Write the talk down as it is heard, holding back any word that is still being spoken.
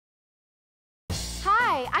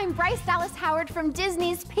Hi, I'm Bryce Dallas Howard from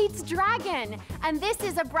Disney's Pete's Dragon, and this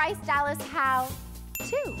is a Bryce Dallas How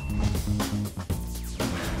To.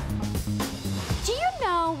 Do you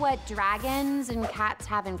know what dragons and cats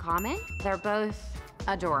have in common? They're both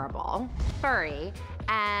adorable, furry,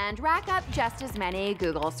 and rack up just as many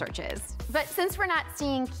Google searches. But since we're not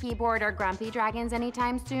seeing keyboard or grumpy dragons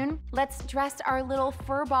anytime soon, let's dress our little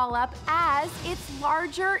fur ball up as its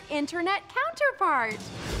larger internet counterpart.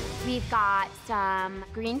 We've got some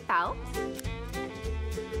green felt.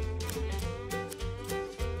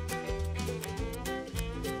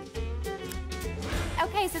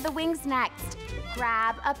 Okay, so the wings next.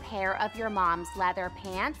 Grab a pair of your mom's leather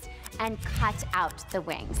pants and cut out the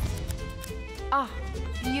wings. Oh,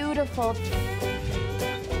 beautiful.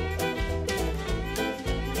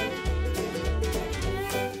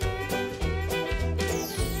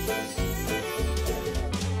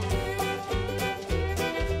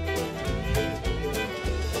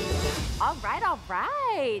 All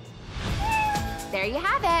right. There you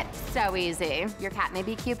have it. So easy. Your cat may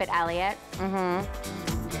be cute, but Elliott,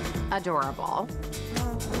 adorable.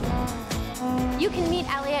 You can meet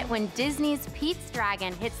Elliott when Disney's Pete's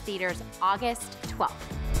Dragon hits theaters August 12th.